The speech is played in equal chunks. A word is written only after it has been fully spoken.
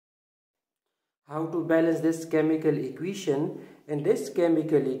How to balance this chemical equation? In this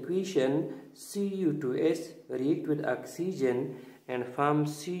chemical equation, Cu2S react with oxygen and form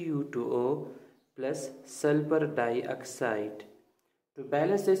Cu2O plus sulphur dioxide. To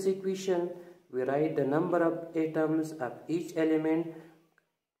balance this equation, we write the number of atoms of each element.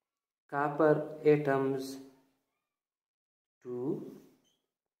 Copper atoms 2,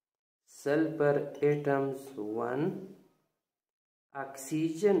 sulphur atoms 1,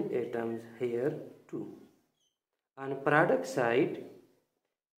 oxygen atoms here 2. On product side,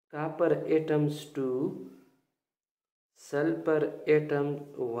 copper atoms 2, sulphur atoms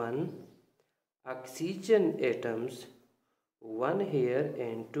 1, oxygen atoms 1 here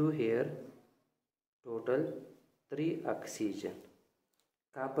and 2 here, total 3 oxygen.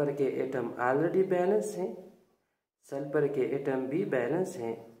 Copper के atom already balance हैं, sulphur के atom भी balance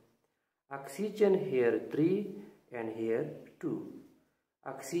हैं. Oxygen hair 3 and hair 2.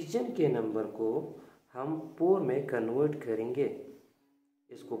 Oxygen के number को हम 4 में convert करेंगे.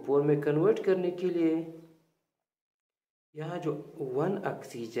 इसको 4 में कन्वर्ट करने के लिए यहाँ जो 1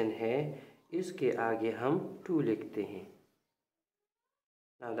 ऑक्सीजन है इसके आगे हम 2 लिखते हैं.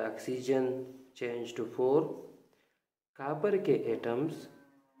 Now the oxygen change to 4. Copper के atoms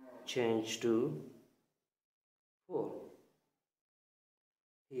change to 4.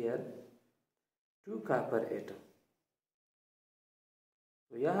 Here 2 copper atom.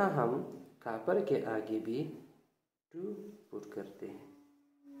 तो यहाँ हम कॉपर के आगे भी 2 पुट करते हैं.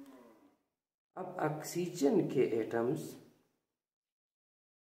 अब ऑक्सीजन के एटम्स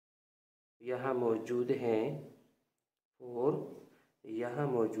यहाँ मौजूद हैं 4, यहाँ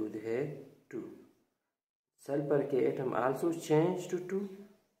मौजूद है 2. सल्फर के atom also change to 2.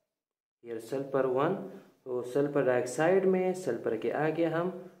 Here sulphur 1, तो सल्फर डाइऑक्साइड में सल्फर के आगे हम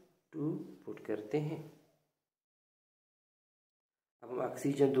 2 पुट करते हैं. अब हम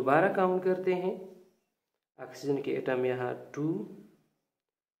ऑक्सीजन दोबारा काउंट करते हैं. ऑक्सीजन के एटम यहाँ 2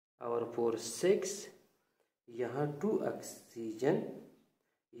 और 4 6, यहाँ 2 ऑक्सीजन,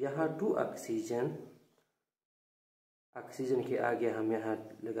 यहाँ 2 ऑक्सीजन. ऑक्सीजन के आगे हम यहाँ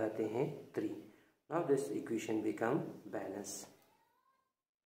लगाते हैं 3. Now this equation become balance.